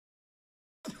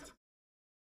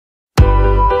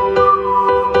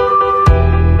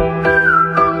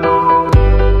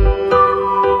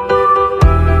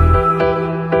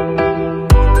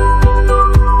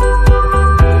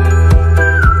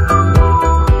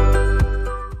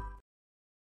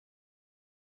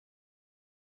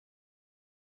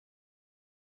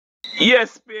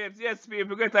Yes, babes. We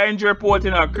get an injury report,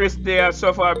 you know. Chris there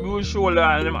suffer a bruised shoulder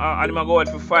and him go out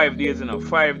for 5 days, you know.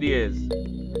 5 days.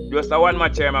 Just a one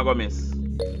match I'm going to miss.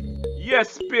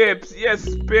 Yes, babes.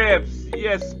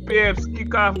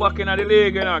 Kick off back in the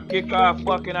league, you know. Kick off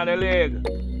back in the league.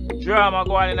 Drama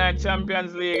going in the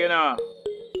Champions League, you know.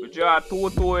 We draw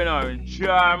 2-2, you know.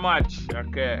 Draw match.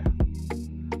 Okay.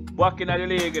 Back in the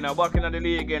league, you know. Back in the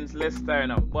league against Leicester, you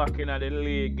know. Back in the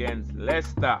league against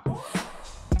Leicester.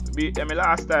 Beat them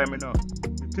last time, you know.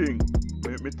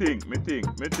 Me think.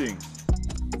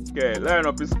 Okay, line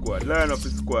up his squad.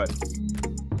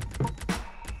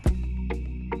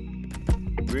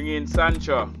 Bring in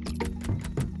Sancho.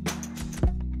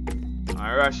 And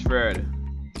Rashford.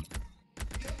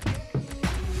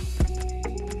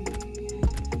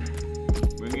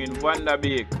 Bring in Van der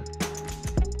Beek.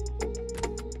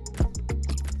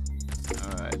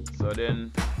 Alright, so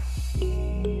then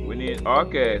we need,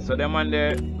 okay, so them man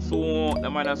there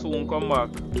soon come back.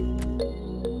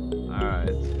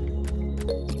 Alright.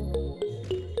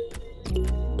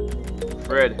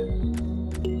 Fred.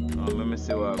 Oh, let me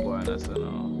see what I go on so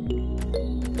now.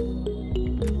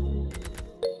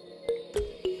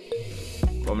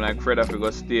 Come like Fred, if you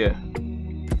go stay.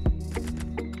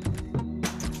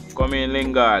 Come in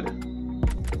Lingard.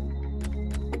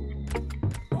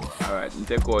 Alright, and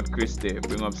take out Christie.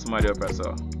 Bring up somebody up here,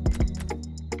 so.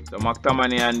 So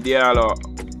McTominay and Diallo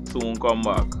soon come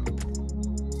back.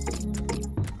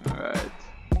 Alright.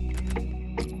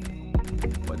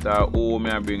 But who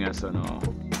may I bring us now?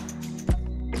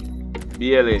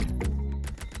 Bailey.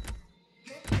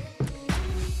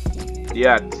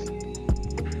 Diat.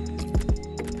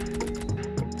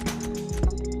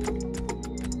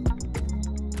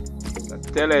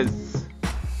 Tellers.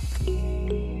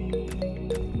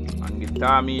 And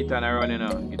guitar meet and a run, you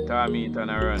know. Guitar meet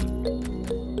and a run.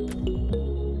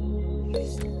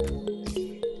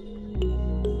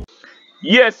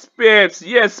 Yes, babes.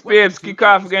 Kick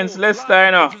off against Leicester,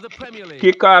 you know.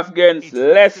 Kick off against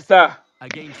Leicester.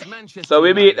 So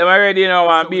we beat them already, you know. We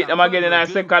want to beat them again in our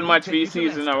second match for the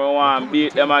season. We want to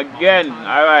beat them again.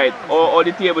 Alright. All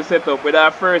the table set up. With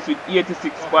our first with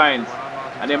 86 points.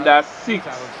 And them that 6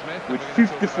 with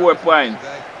 54 points.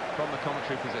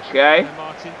 Okay.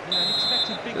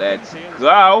 Let's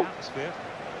go.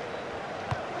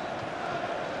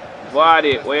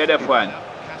 Vardy, where you the fan?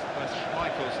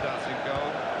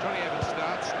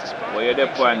 Where you the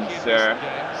fan, sir?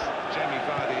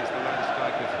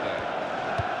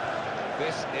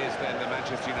 This is then the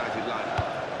Manchester United lineup.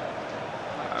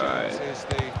 Alright.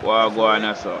 What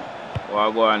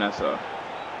go on, sir?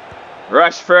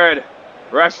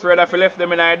 Rashford have left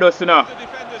them in the dust, you know.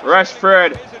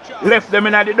 Rashford left them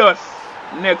in the dust.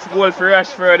 Next goal for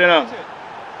Rashford, you know.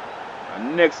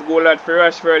 And next goal out for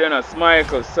Rashford, you know.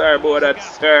 Michael, sorry about that,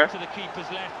 sir.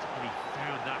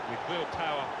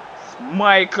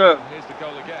 Michael.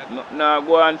 No,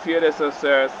 go on for this,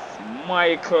 sir.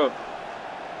 Michael.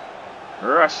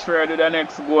 Rashford with the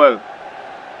next goal.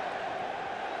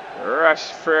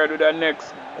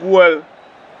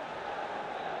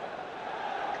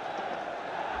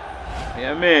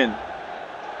 Yeah, man.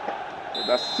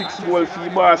 That's 6 goals for the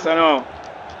Barca now.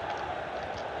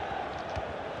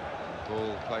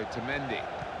 Ball played to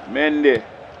Mendy.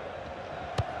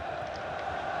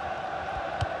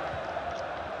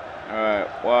 Alright,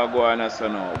 what go on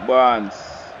now? Barnes.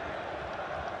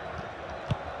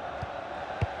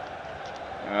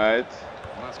 Alright.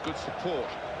 Well, that's good support.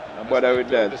 No bother with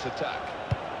that.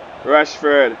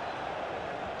 Rashford.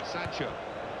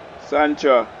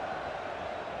 Sancho.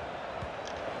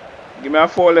 Give me a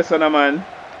foul lesson, man.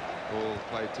 Ball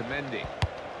played to Mendy.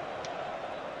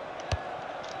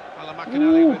 Alan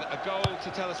McInally with a goal to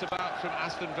tell us about from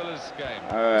Aston Villa's game.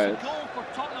 Alright. It's a goal for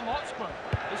Tottenham Hotspur.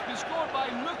 It's been scored by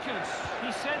Lucas.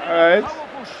 He sent in a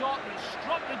powerful shot that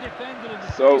struck the defender in the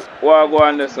face. So, what go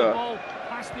on this, sir?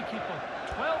 Past the keeper.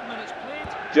 12 minutes played.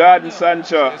 Jadon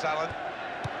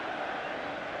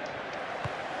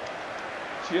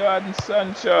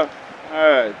Sancho.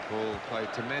 Alright. Ball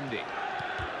played to Mendy.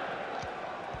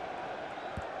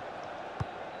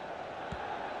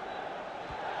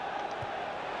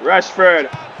 Rashford,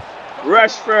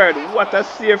 what a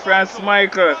save from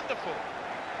Michael.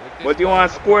 But you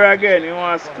want to score again,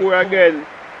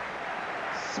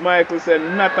 Michael said,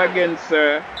 not again,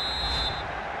 sir.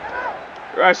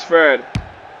 Rashford.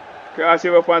 Cross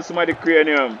you up on somebody's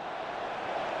cranium.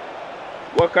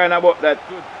 What kind about that,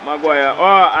 Maguire?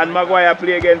 Oh, and Maguire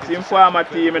play against him former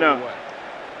team, you know.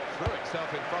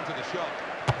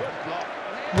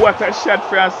 What a shot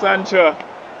from Sancho.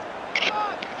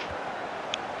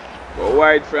 Go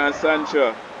wide from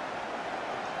Sancho.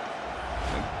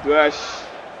 gosh.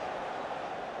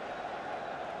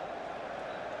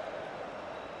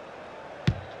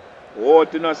 Oh,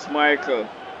 to us, Michael.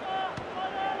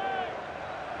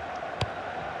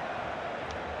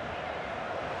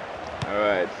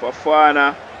 Alright,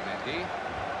 Fofana.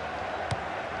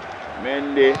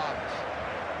 Mendy.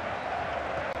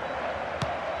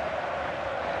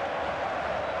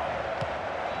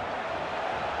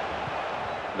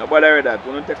 Nobody heard that.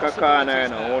 We don't take a corner, you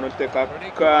know. We don't take a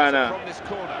corner.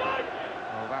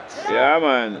 Yeah,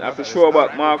 man. I have to show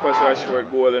back Marcus Rashford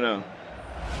goal, you know.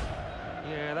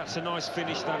 Yeah, that's a nice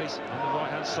finish, that is, on the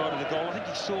right-hand side of the goal. I think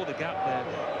he saw the gap there.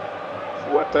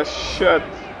 What a shot.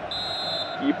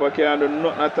 Keeper can't do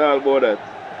nothing at all about that.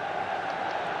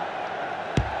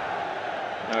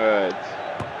 Alright.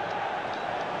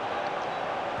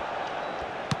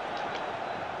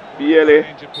 Bailey.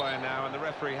 Now, and the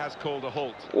referee has called a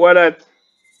halt. What that?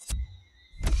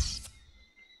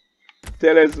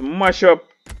 Tell us mash up.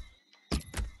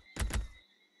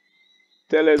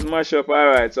 Tell us mash up.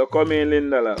 Alright, so come in,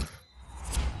 Lindelof.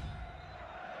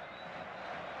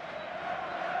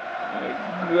 My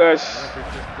gosh. The referee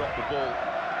just dropped the ball,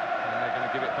 and they're going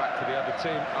to give it back to the other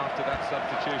team after that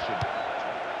substitution.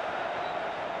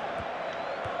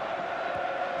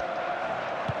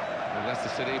 Leicester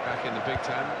City back in the Big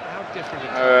Ten. How different is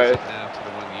it now to the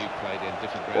one you played in?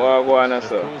 Different ground. Of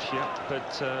course, yeah.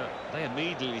 But they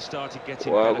immediately started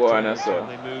getting better grounds when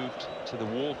they moved to the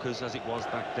Walkers, as it was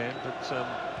back then. But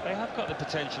they have got the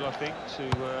potential, I think, to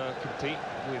compete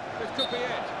with. This could be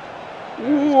it.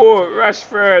 Ooh,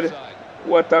 Rashford.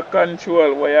 What a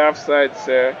control. Why offside,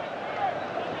 sir?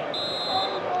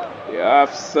 You're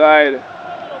offside.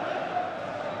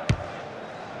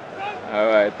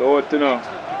 Alright, out to now.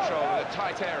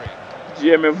 Tight area.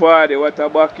 Jamie Vardy, what a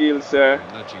back heel, sir.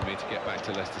 You're nudging me to get back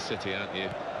to Leicester City, aren't you?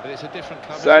 But it's a different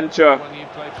club. Sancho. One you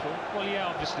played for. Well, yeah,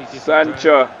 obviously different.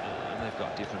 Sancho. And they've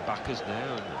got different backers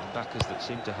now, and backers that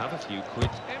seem to have a few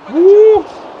quid. Woo!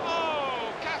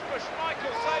 Oh, Kasper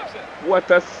Schmeichel saves it.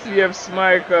 What a save,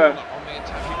 Schmeichel. On the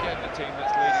attack again, the team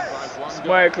that's leading by one goal.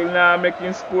 Schmeichel now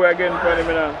making score again for him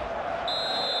now.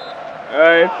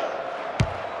 Alright.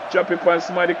 Chop it on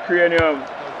somebody cranium.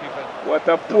 What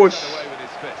a push.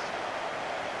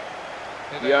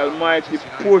 The almighty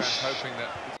push.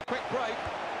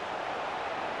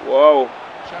 Wow.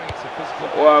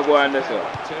 Oh, go on this one.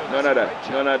 None of that.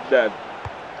 None of that.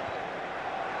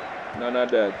 None of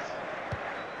that.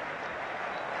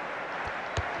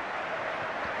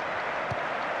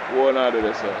 Won't not do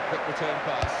this one. Quick return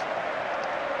pass.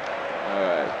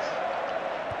 Alright.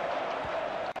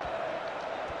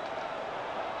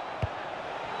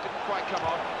 Didn't quite come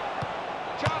on.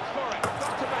 Chance for it.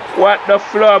 What the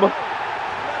flub?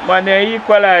 Man, they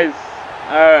equalize.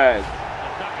 Alright.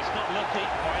 It's not lucky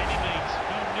by any means.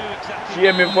 He knew exactly.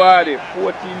 Jamie Vardy. 14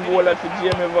 goals to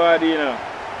Jamie Vardy now.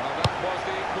 Well, that was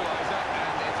the equaliser,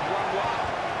 and it's 1-1.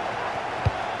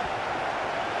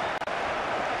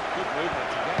 Good movement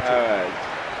to get to. Alright.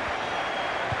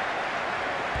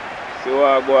 See what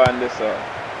I go on this one.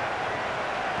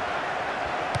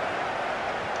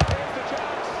 Here's the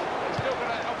chance. They've still got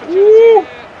an opportunity Woo!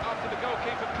 here after the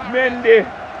goalkeeper parried Mendy.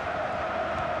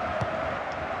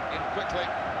 in quickly.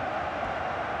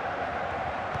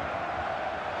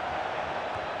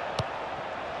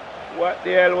 What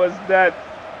the hell was that?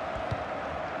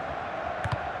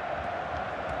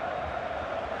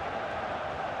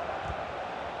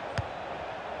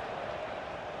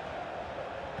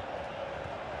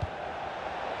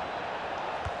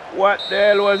 What the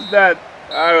hell was that?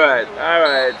 Alright,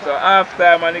 alright. So half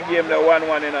time and the game the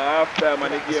 1-1, you know. Half time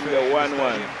and the game the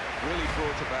 1-1.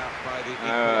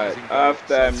 Alright, half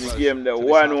time the game the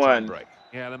 1-1.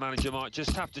 Yeah, the manager might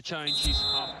just have to change his.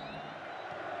 Here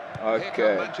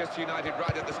Okay. come Manchester United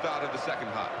right at the start of the second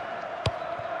half.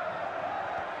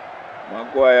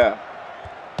 Maguire.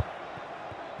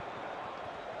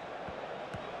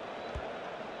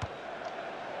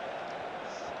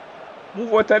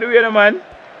 Move out of the way, man.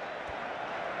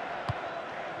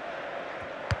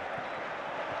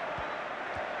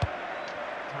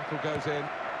 Tackle goes in.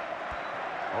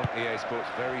 On EA Sports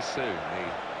very soon. The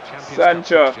Champions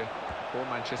Sancho. Cup fixture for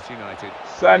Manchester United.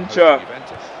 Sancho.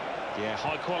 Juventus. Yeah,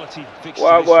 high quality fixture.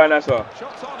 What go on, sir?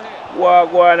 Shots on here.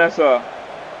 What go on, sir?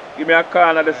 Give me a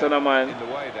corner, this one, man. In the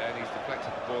way there, and he's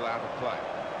deflected the ball out of play.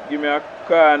 Give me a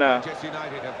corner. Manchester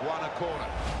United have won a corner.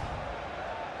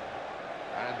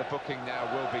 And the booking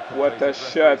now will be completed. What a The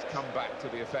referee's shot. come back to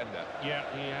the offender. Yeah,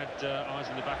 he had eyes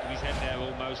in the back of his head there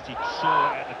almost. He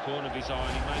saw it at the corner of his eye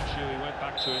and he made sure he went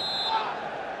back to it.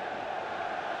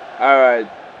 Alright.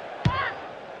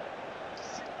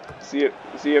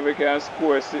 See if we can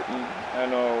score sitting. I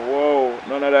know. Whoa,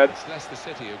 none of that. It's Leicester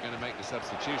City who are going to make the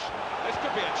substitution. This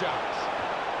could be a chance.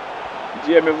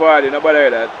 Jamie Vardy, nobody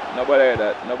heard that. Nobody heard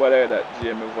that. Nobody heard that.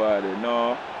 Jamie Vardy,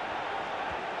 no.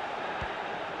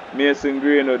 Mason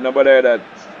Greenwood, nobody heard that.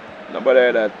 Nobody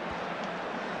heard that.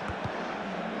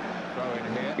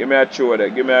 Give me a throw there.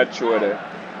 Give me a throw there.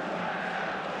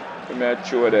 Give me a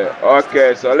throw there.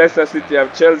 Okay, so Leicester City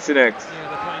have Chelsea next. Yeah,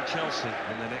 they're playing Chelsea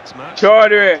in the next match.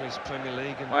 Chaudhry.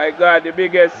 My God, the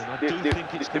biggest,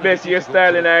 the best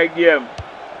hairstyle in our game.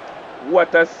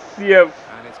 What a save.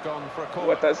 And it's gone for a corner.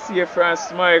 What a save from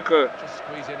Michael. Just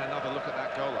squeeze in another look at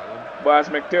that goal, Alan. Boss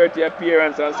make 30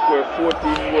 appearances and score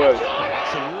 14 goals.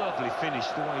 It's a lovely finish,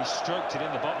 the way he stroked it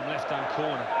in the bottom left-hand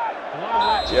corner. A lot of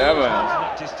work to yeah, do man. from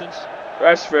that distance.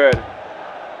 Rashford.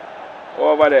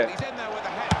 Over there. He's in there with the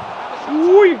head.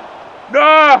 Ooh.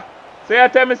 No! So you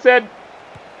tell me said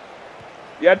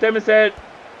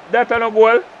that on a goal?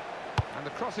 And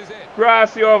the cross is in.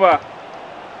 Cross you over.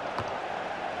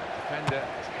 Defender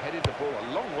has headed the ball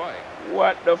a long way.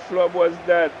 What the flop was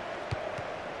that?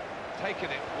 Taking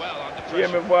it well under pressure.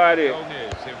 Jamie Vardy. Goal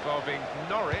news involving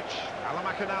Norwich. Alan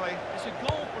McAnally. It's a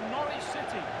goal for Norwich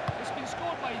City. It's been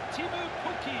scored by Timu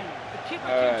Puki. The keeper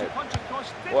came to punch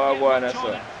across, didn't get much on it,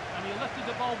 and he lifted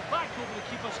the ball back over the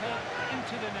keeper's head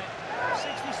into the net.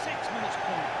 66 minutes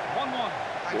point. 1-1.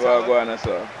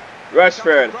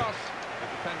 Rashford. The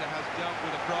defender has dealt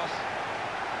with a cross.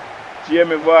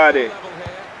 Jamie Vardy.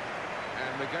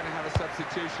 And we're going to have a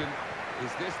substitution.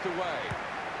 Is this the way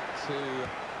to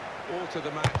alter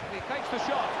the match? And he takes the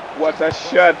shot. What a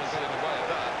shot.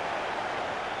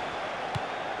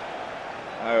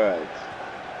 Alright.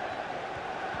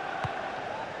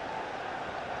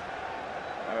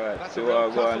 Alright, see what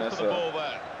I'm going to say.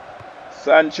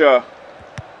 Sancho.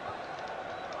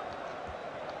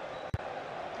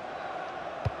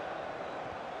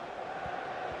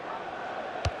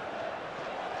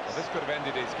 This could have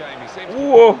ended his game. He seems to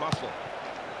have muscle.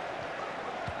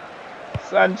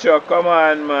 Sancho, come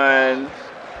on, man.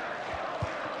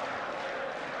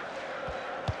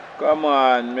 Come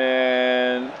on,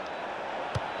 man.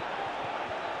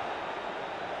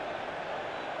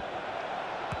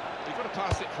 You've got to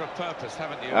pass it for a purpose,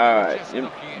 haven't you? Alright,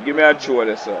 give me a throw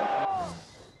there, sir.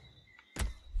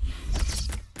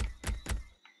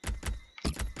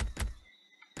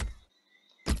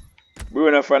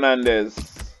 Bruno Fernandes.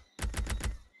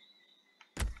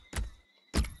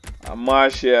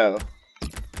 Martial.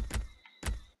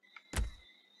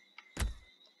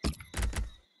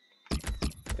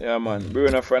 Yeah, man.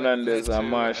 Bruno Fernandes and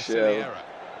Martial.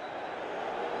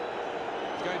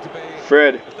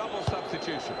 Fred. Double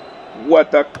substitution.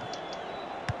 What a...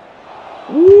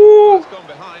 Woo!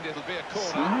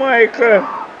 Michael.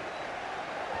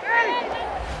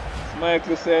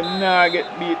 Michael said, nah,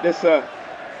 get beat this, sir.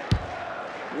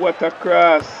 What a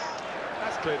cross.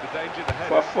 That's cleared the danger. The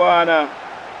header. Fafana.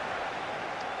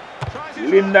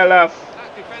 Lindelof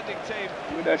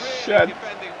with a shot.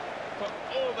 For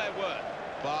all their work.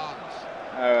 Barnes.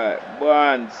 Alright,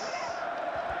 Barnes.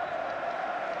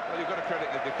 Well, you've got to credit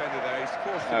the defender there. He's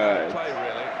forced to go to play,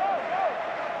 really.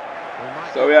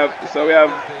 So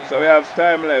we have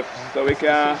time left, so we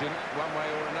can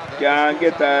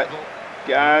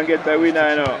get a winner,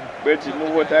 you know. Bridget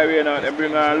move out the way now and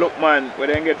bring on Lookman, where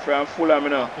they get from Fulham, you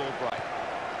know.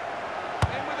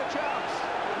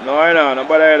 No, I know, no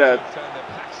bother with that.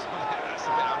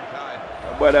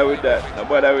 No bother with that. No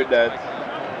bother with that.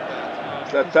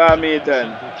 It's a time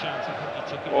meeting.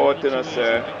 Oh, you know,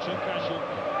 sir.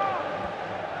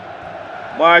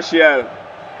 Martial.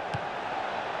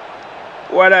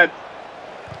 What that?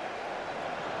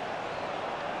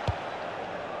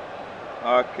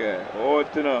 Okay. Oh,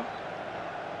 you know.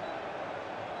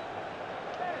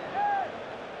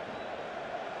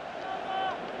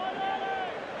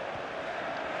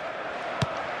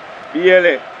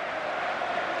 BLA.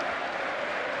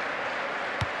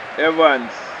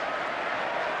 Evans.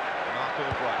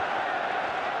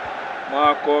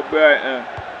 Marco Brighton.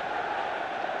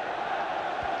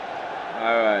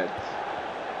 Alright.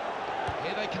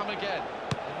 Here they come again.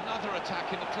 Another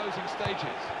attack in the closing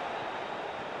stages.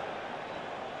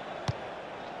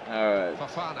 Alright.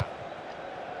 Fafana.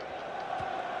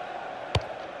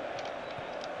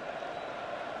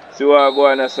 See what I'm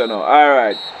going to say now.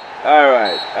 Alright.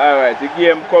 Alright. The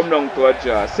game come down to a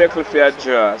draw. Circle for a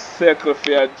draw. Circle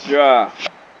for a draw.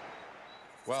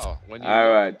 Well,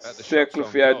 alright. Circle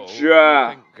for a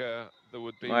draw.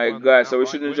 My God, so we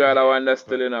shouldn't draw that one that's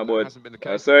still in our board. So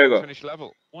there you go.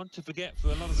 Want to forget for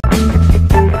a lot of